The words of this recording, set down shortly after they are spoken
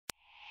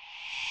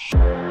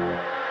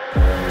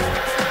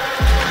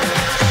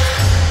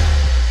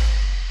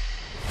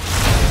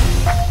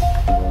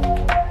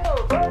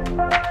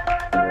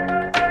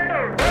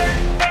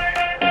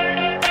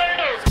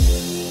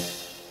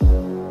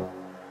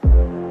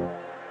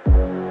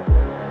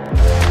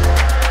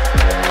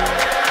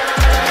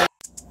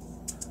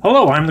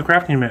Hello, I'm the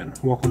Crafting Man.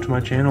 Welcome to my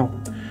channel.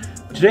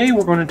 Today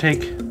we're going to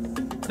take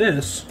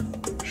this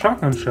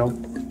shotgun shell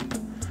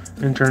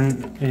and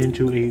turn it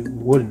into a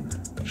wooden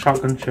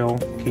shotgun shell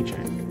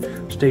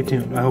keychain. Stay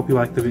tuned. I hope you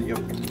like the video.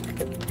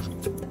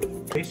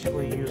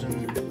 Basically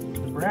using the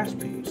brass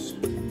piece,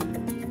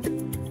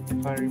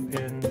 firing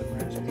pin, the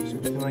brass piece,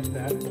 everything like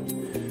that.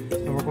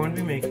 And we're going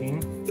to be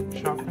making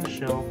shotgun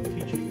shell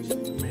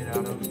keychains made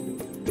out of a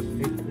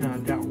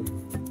dowel.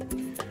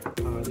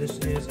 This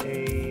is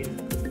a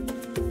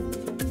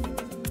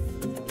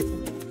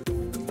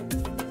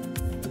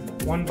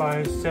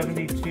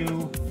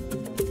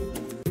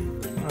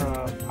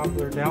 1x72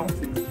 popular dowel.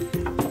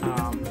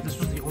 This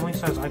was the only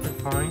size I could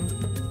find,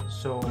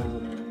 so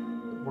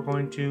I'm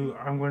going to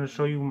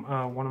show you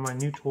one of my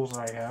new tools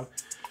that I have.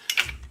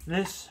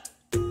 This,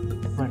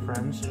 my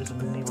friends, is a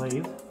mini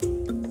lathe,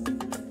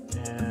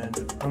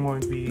 and I'm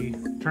going to be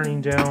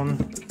turning down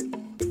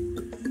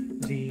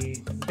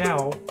the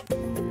dowel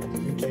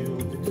into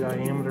the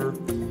diameter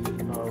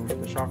of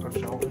the shotgun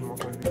shell, and we're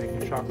going to be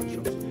making shotgun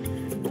shells.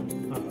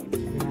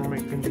 We're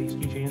making these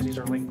keychains. These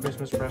are late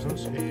Christmas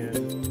presents,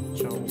 and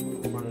so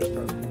we're going to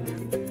start from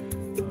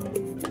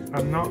there.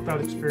 I'm not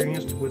that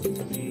experienced with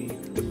the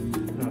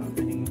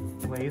mini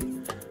lathe,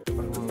 but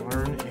I'm going to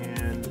learn,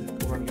 and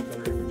we're going to get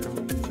better every time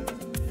we use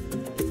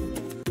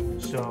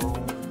it. So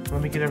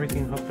let me get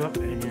everything hooked up,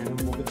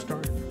 and we'll get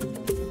started.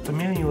 The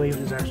mini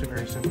lathe is actually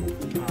very simple.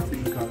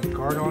 You've got a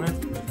guard on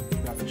it,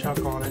 you've got the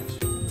chuck on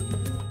it,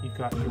 you've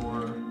got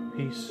your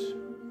piece.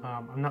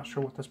 I'm not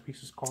sure what this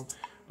piece is called,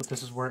 but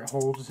this is where it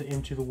holds it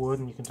into the wood,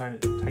 and you can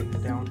tighten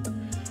it down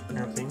and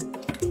everything.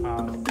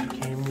 It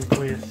came with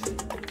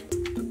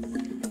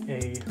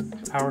a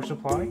power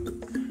supply. I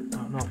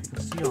don't know if you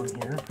can see on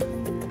here,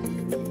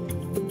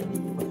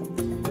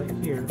 but right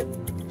here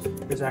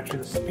is actually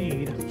the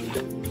speed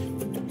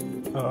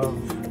of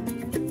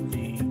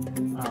the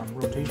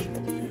rotation.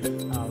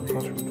 It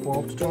goes from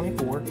 12 to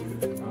 24.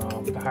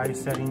 The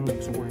highest setting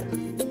is where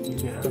you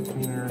get a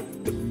cleaner,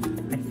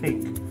 I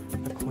think,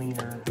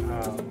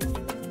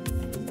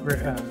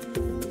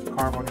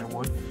 carve on your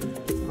wood.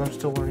 But I'm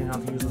still learning how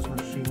to use this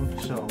machine,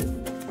 so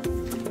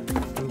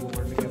we will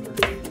learn together.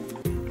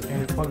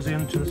 And it plugs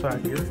into the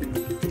side here,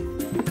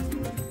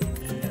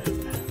 and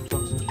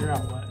plugs into your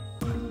outlet.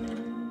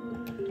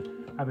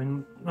 I've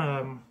been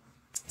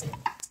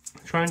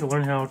trying to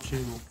learn how to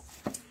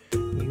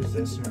use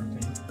this and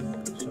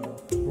everything, so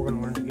we're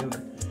going to learn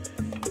together.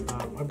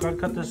 I've got to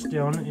cut this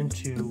down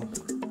into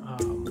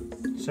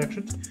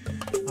sections.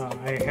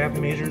 I have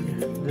measured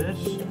this,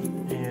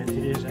 and it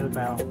is at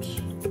about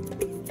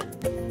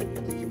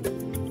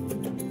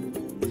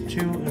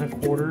 2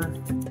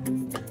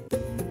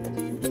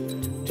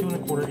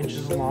 1/4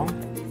 inches long.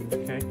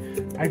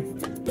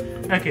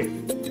 Okay,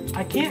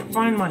 I can't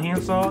find my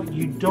handsaw.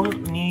 You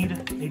don't need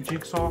a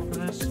jigsaw for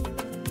this,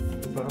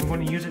 but I'm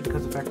going to use it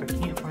because of the fact I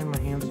can't find my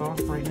handsaw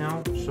right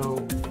now.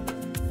 So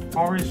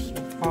always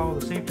follow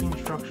the safety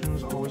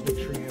instructions. Always make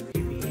sure you have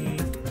PPE,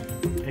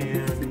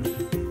 and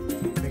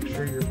make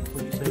sure you're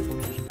completely safe when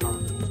using power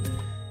tools.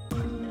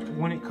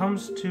 When it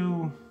comes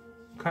to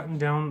cutting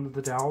down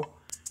the dowel,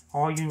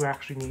 all you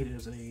actually need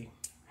is a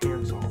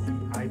handsaw.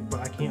 But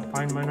I can't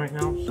find mine right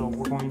now, so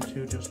we're going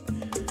to just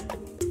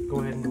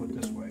go ahead and do it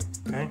this way,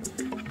 okay?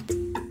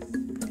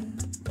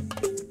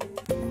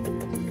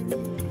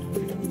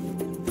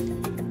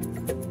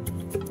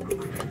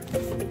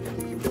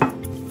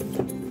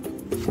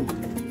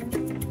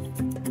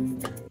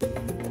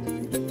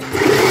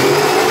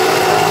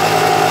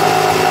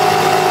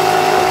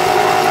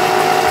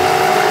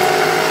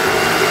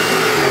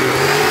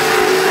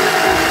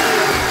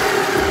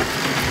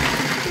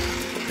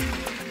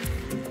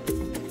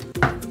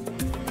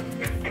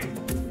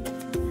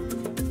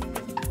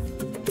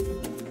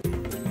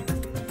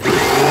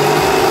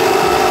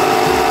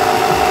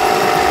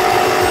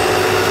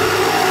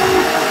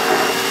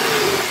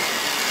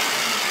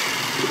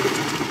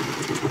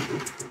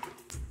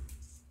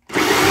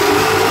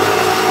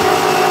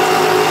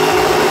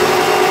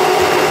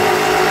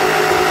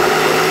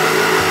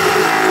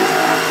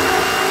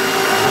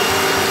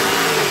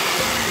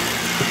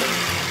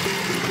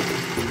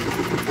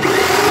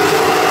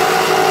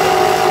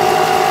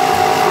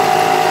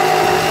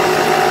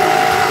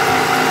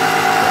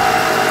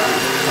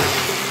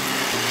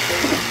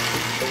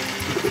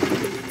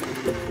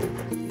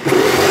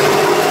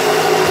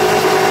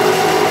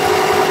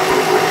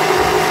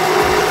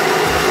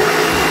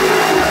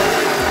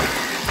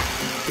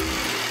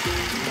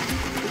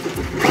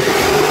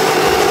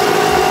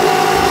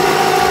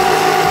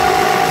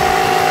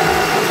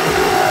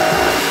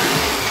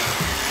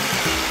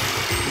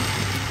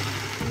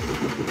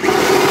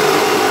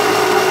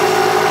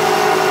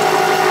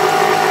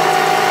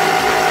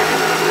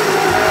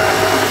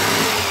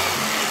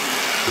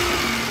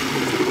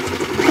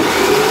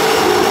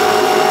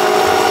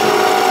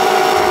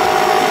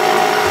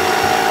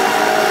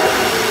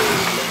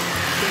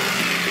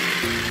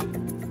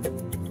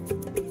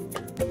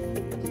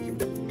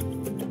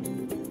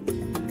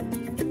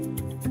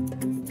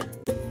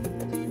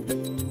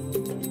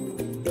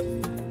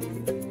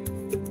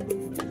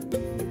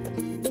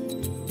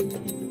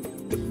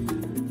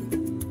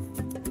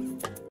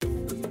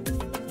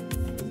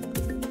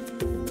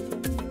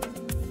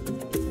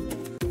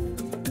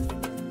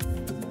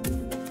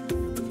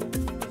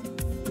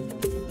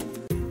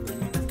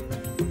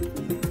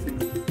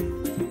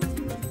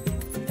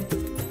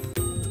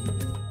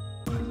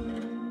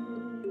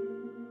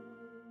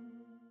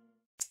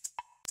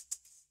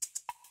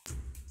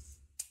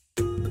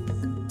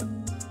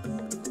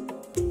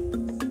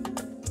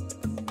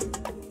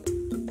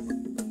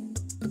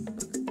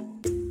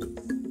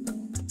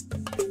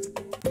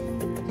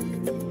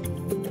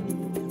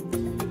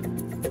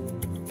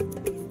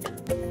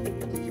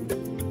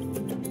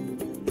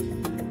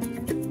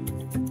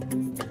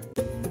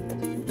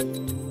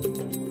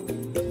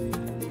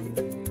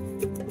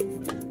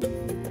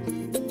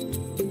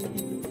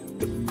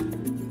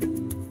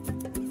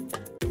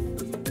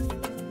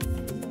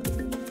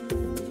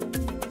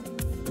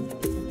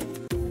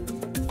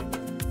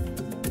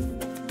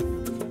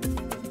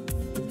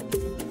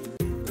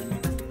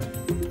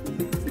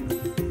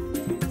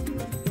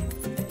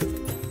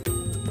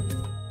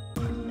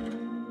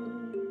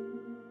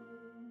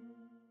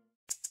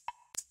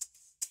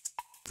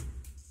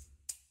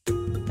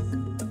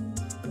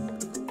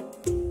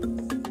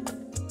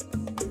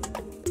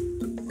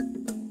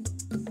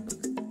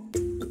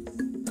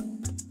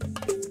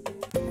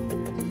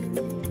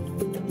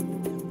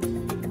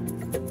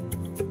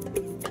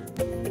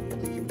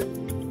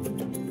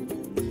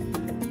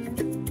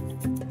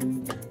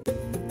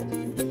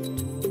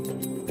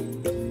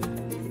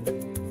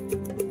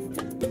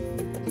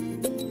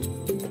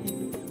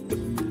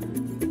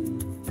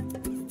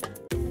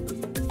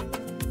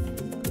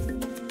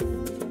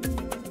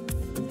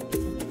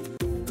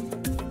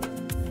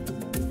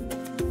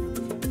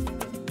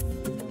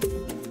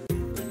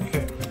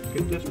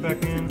 this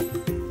back in.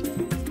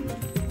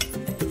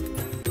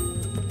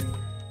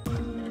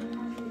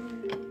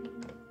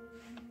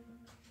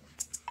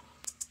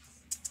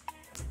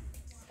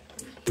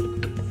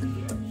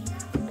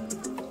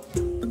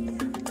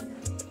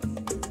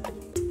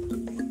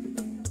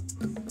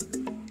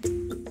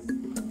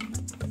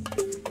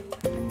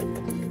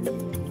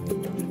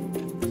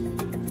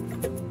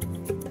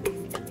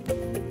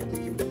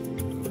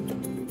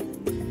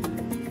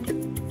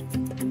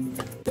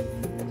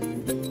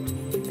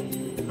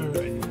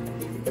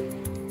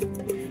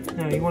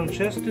 Now you want to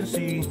test and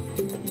see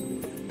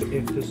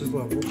if this is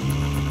level.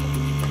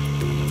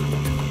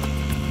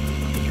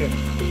 Okay,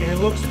 and it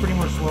looks pretty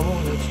much level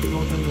and it's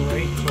going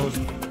right, so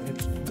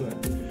it's good.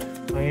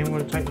 I am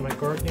going to tighten my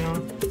guard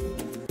down.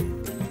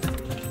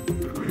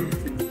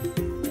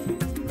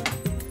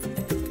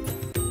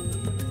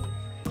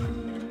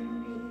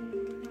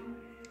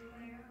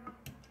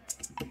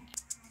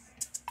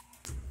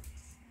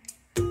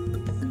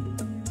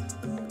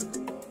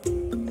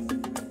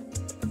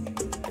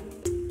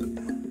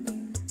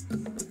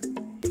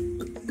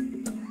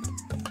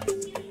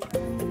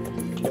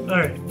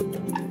 Alright,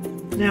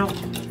 now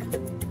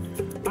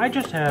I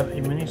just have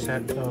a mini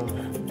set of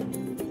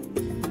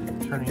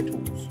turning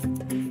tools.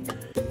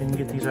 You can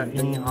get these at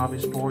any hobby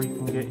store, you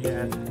can get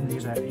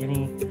these at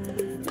any,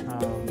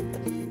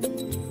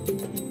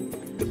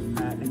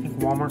 I think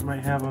Walmart might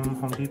have them,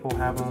 Home Depot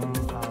have them,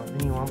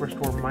 any lumber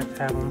store might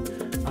have them,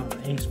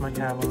 Ace might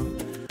have them,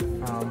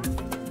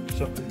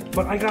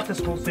 but I got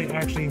this whole thing,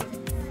 actually,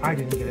 I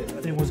didn't get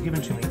it, it was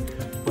given to me,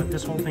 but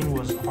this whole thing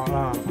was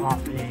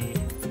off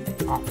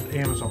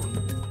Amazon,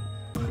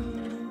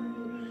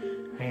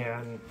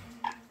 and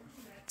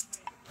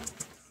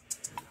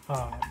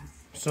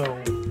so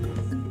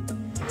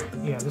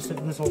yeah,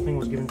 this whole thing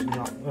was given to me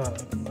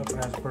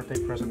as a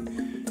birthday present,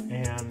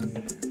 and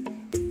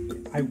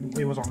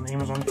it was on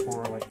Amazon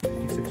for like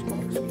 56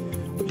 bucks,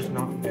 which is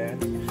not bad.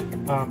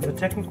 The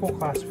technical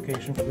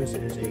classification for this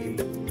is a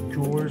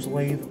jeweler's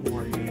lathe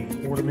or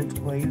a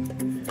ornament lathe,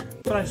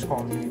 but I just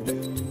call it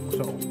anyway.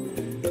 So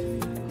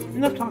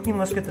enough talking,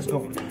 let's get this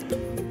going.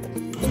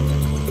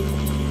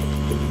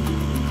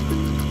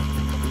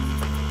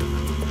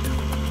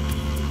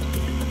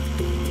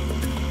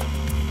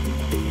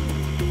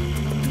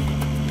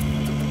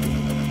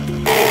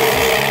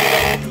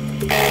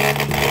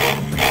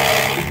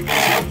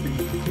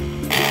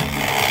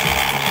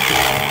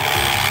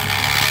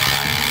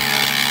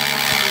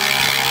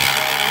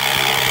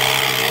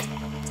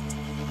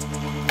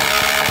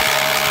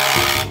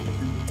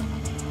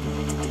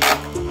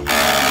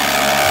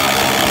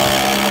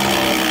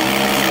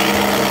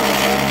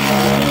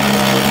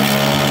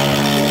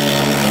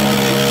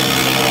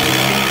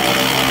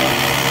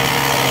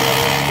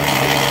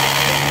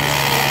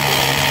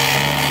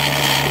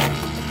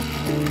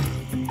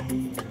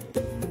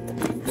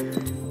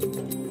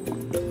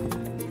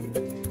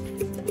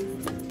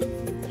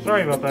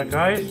 Sorry about that,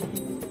 guys.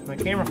 My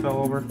camera fell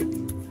over.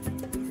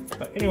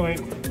 But anyway.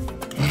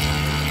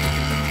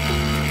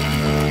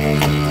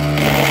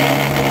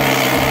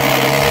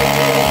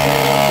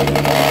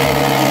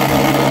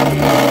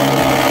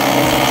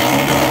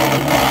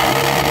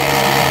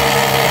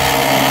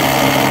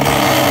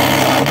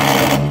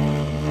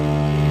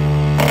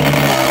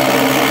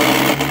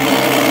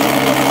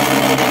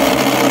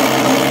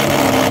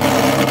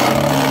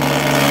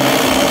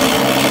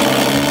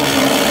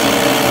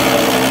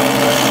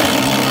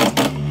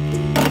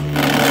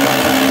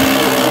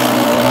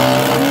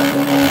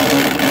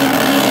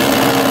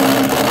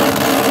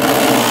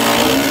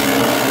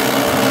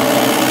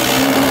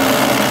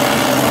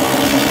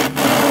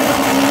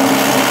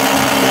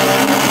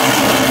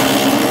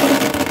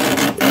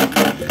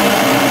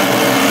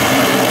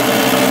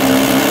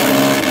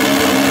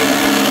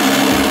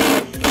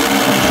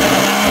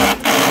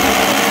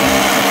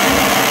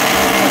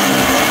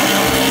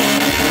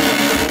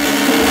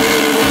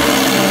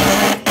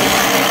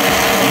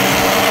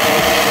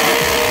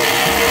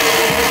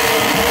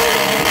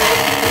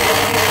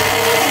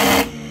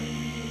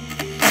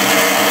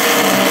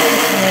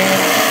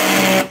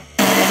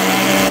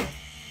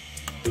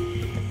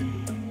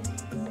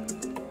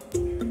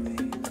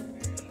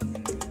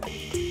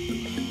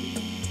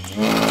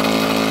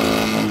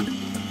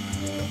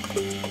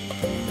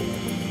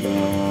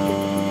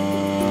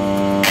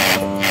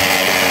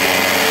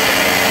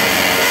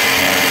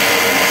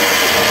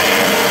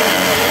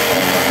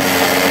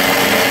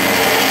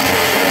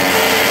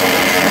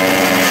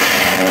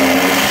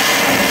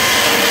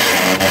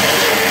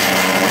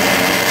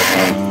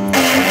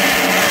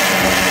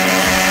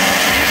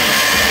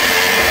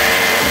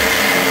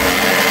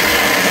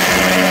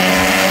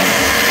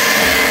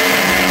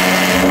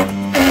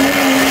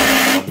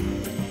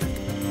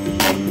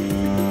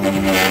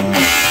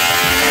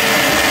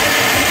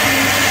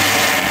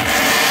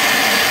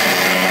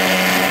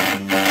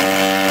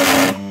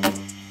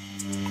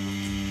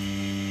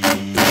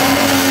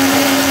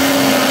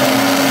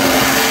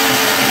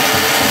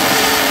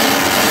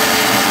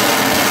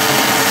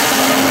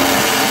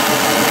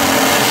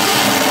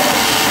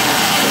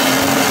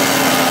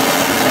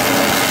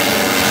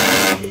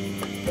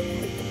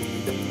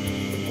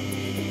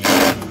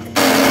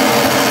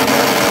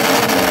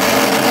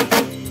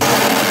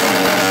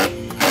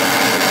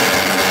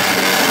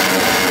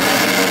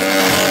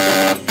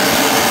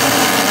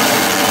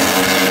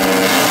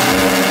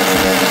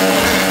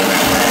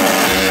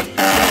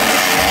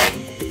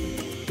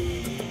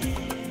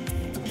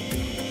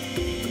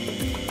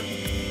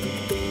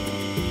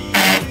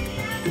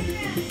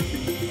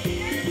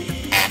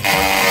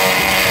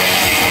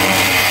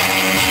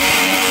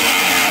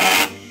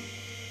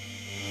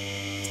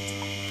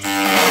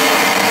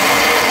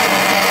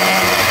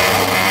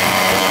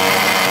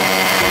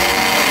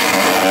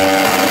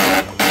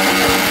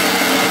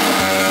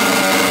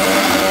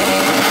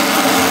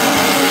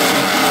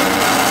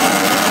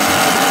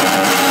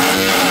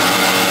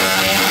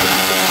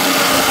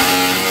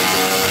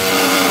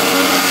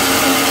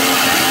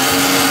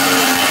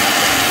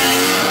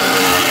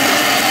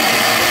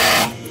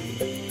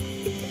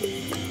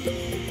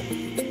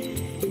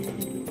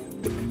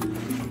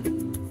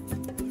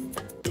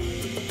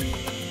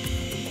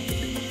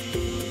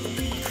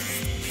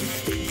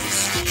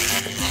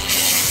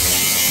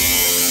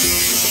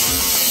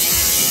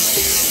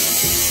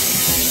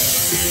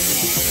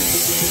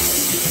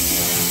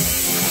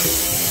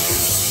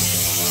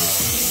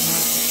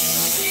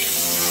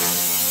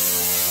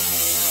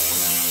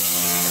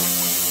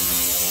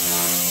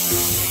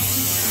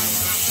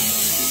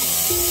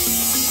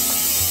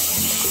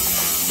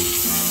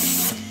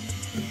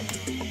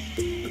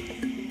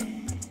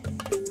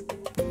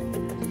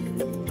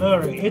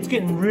 Alright, it's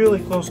getting really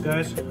close,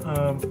 guys. Keep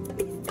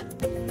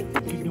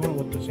doing it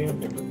with the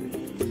sandpaper.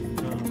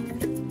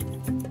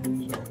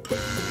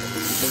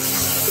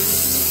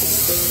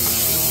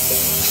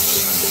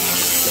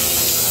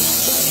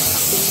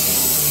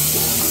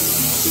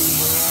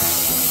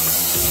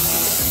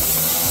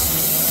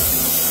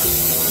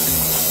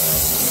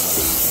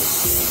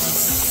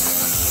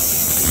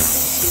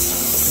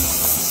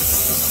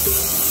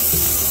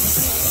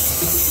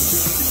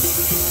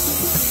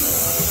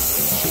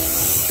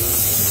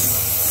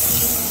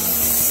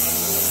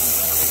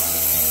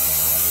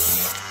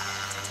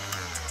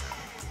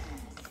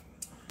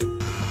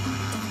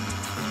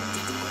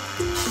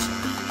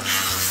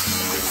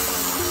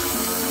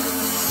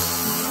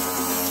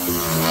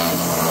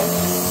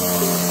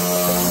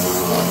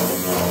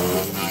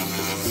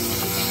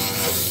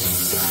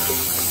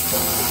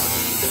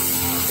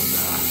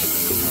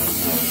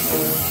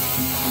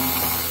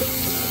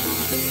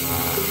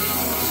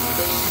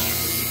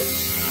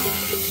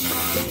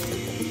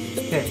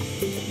 Okay,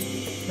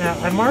 now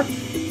I marked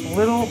a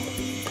little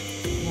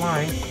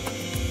line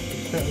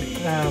that,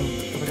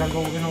 I gotta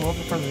go in a little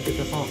bit further to get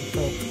this on.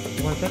 So I'm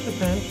gonna set the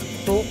pin,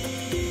 so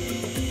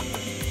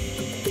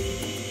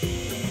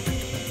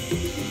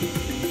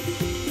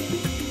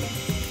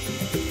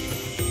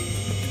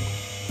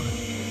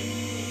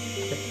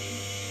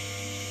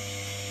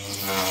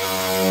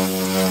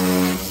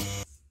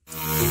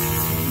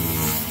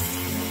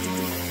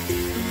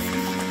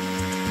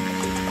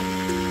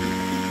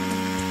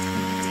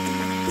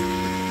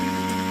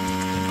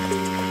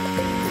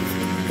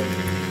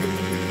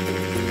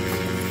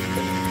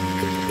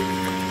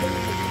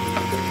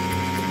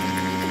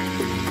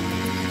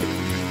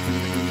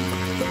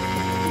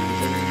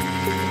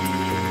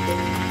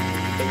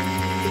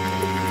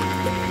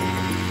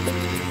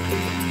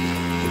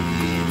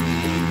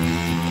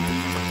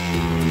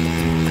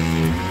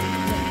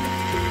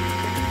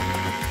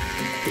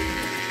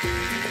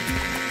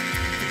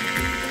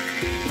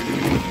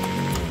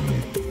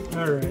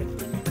alright.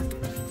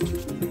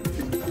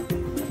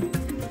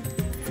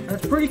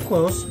 That's pretty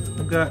close.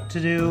 I've got to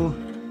do...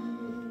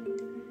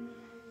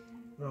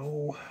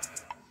 Oh.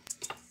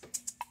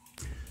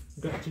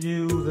 I've got to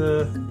do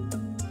the...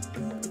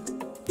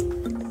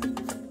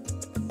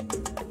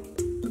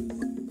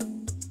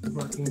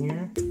 marking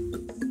here.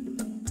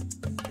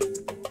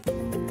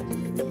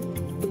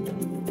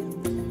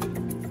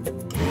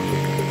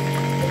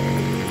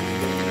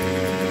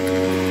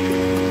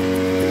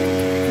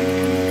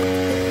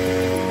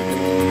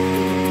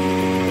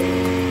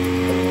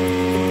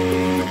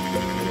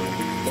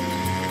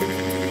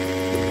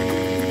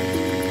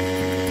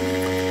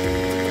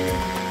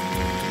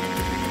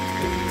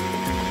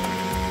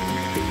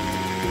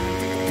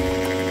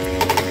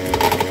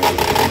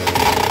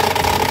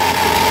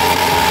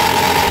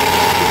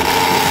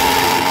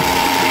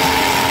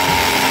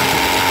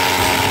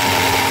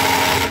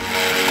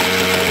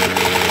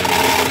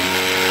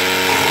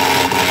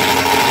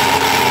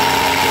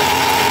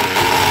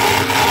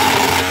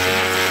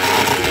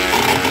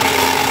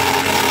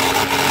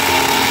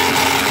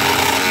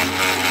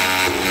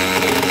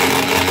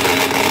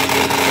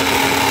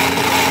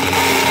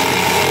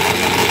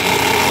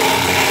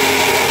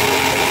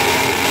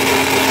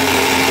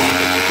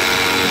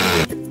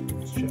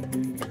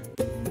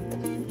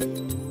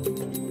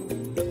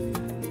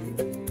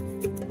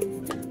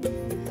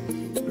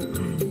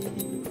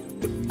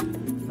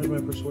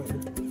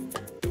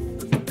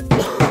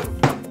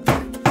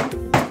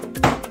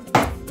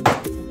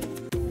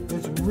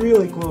 It's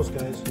really close,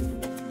 guys.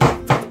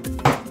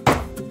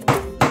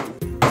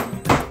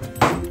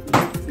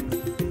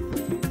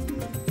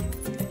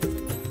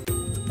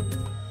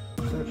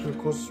 It's actually the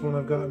closest one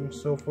I've gotten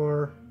so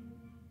far.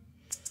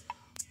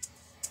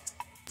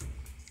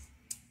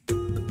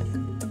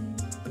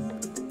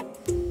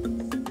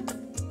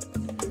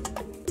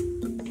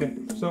 Okay,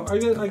 so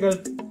I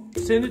got to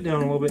sand it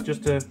down a little bit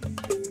just to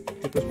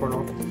get this part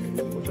off,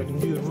 which I can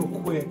do real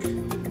quick.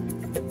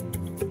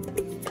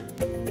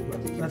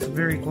 But that's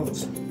very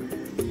close.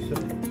 So,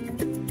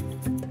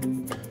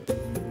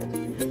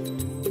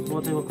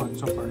 what they look like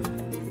so far.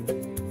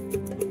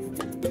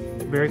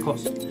 Very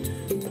close.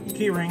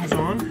 Key rings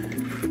on,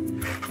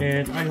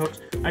 and eye hooks.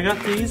 I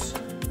got these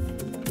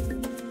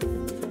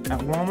at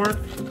Walmart.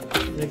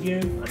 And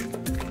again,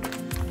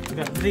 I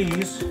got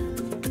these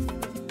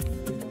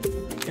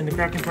in the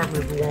crafting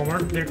department of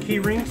Walmart. They're key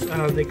rings.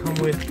 They come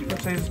with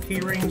different sizes key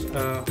rings,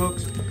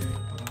 hooks,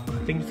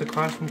 things to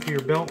clasp them to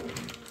your belt.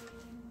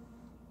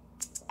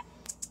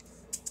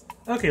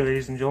 Okay,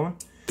 ladies and gentlemen.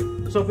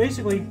 So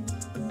basically,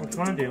 what you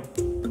want to do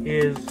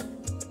is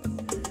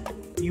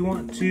you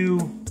want to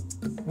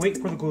wait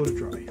for the glue to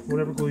dry,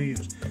 whatever glue you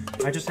use.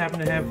 I just happen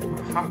to have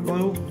hot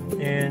glue,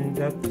 and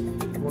that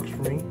works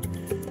for me.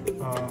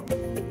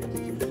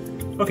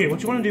 Okay,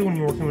 what you want to do when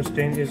you're working with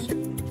stain is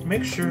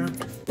make sure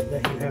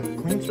that you have a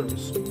clean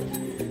surface.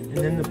 And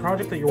then the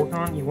project that you're working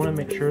on, you want to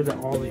make sure that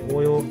all the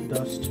oil,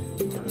 dust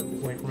are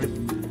away from it.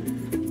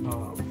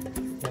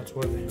 That's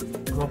what, I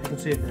don't know if you can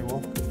see it very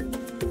well.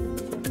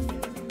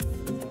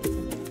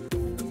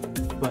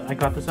 But I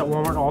got this at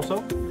Walmart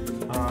also.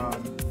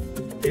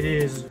 It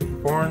is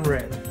barn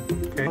red.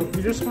 Okay,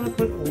 you just want to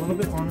put a little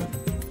bit on the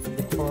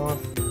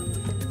cloth,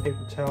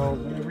 paper towel,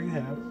 whatever you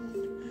have.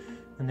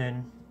 And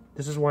then,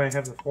 this is why I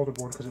have the folder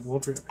board, because it will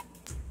drip.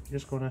 You're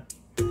just going to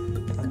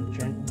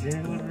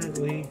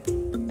gently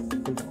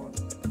move on.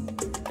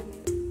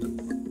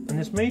 And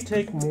this may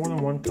take more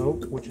than one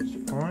coat, which is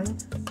fine.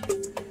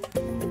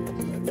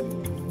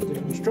 The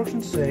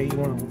instructions say you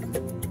want to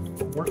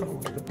work on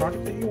the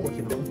project that you're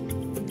working on.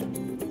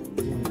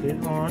 You want to get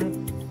it on,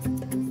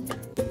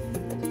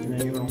 and then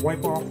you're going to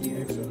wipe off the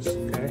excess,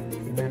 okay?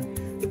 And then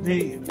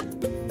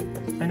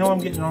I know I'm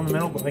getting it on the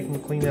metal, but I can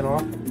clean that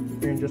off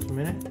here in just a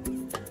minute.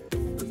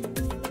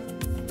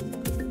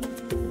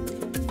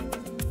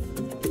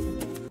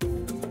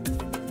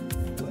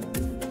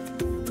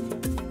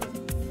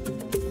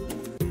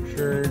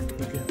 Sure,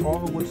 you get all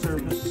the wood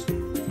surface.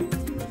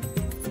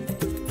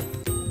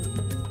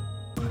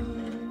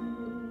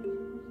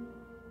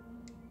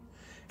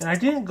 And I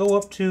didn't go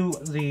up to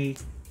the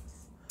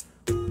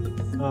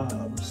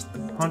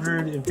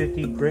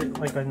 150 grit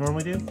like I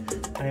normally do.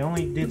 I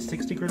only did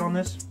 60 grit on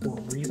this for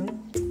a reason.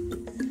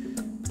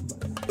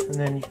 And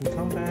then you can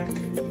come back,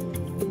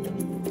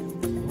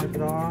 wipe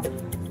it off.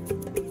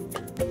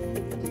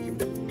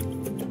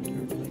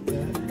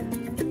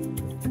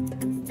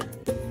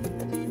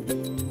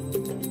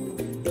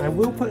 I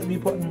will be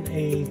putting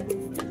a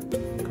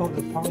coat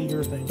of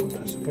polyurethane on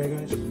this, okay,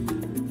 guys?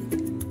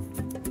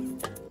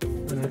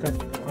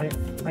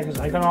 And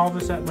I got all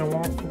this at my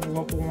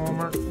local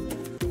Walmart.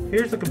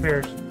 Here's the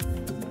comparison.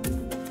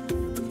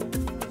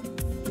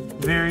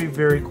 Very,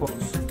 very close.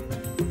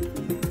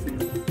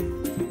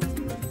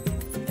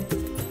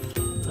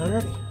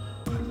 Alrighty.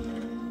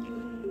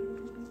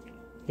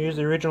 Here's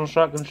the original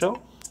shotgun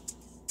shell.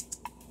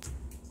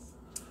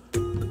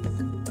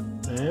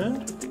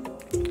 And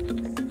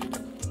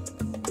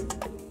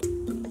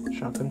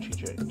shotgun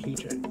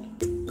keychain.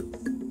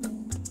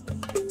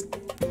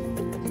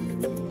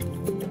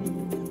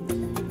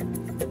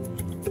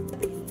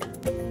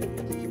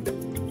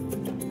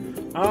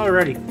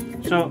 Alrighty,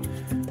 so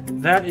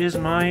that is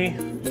my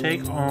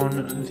take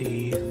on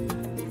the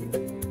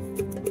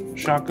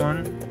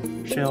shotgun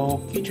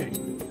shell keychain.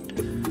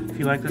 If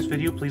you like this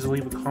video, please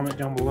leave a comment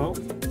down below,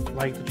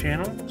 like the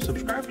channel,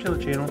 subscribe to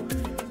the channel,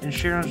 and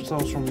share on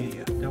social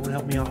media. That would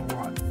help me out a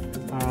lot.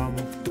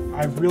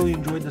 I've really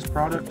enjoyed this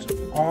product.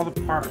 All the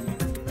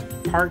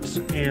parts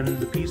and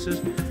the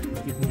pieces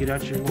you can get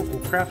at your local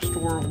craft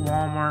store,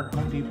 Walmart,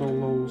 Home Depot,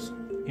 Lowe's,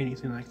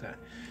 anything like that.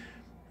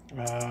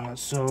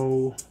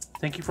 So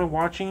thank you for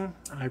watching.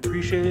 I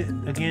appreciate it.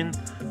 Again,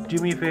 do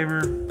me a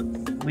favor,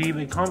 leave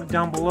a comment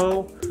down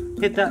below,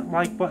 hit that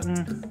like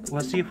button.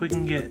 Let's see if we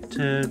can get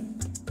to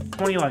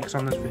 20 likes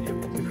on this video.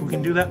 If we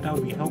can do that, that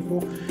would be helpful.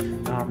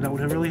 That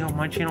would really help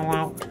my channel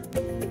out.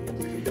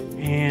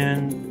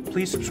 And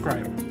please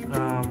subscribe.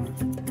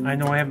 I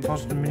know I haven't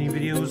posted many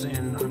videos,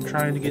 and I'm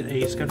trying to get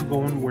a schedule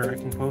going where I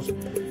can post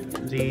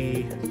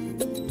the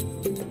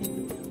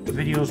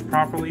videos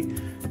properly.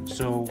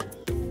 So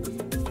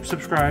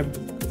subscribe,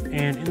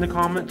 and in the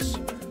comments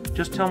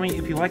just tell me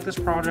if you like this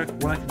product,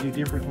 what I could do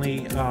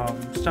differently,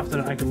 stuff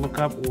that I could look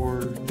up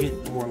or get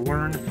or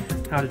learn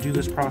how to do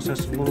this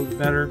process a little bit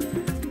better.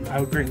 I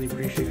would greatly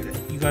appreciate it.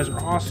 You guys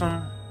are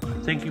awesome.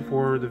 Thank you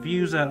for the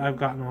views that I've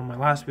gotten on my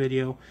last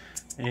video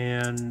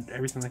and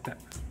everything like that.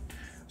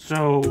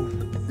 So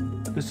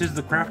this is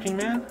the Crafting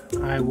Man.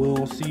 I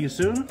will see you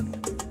soon.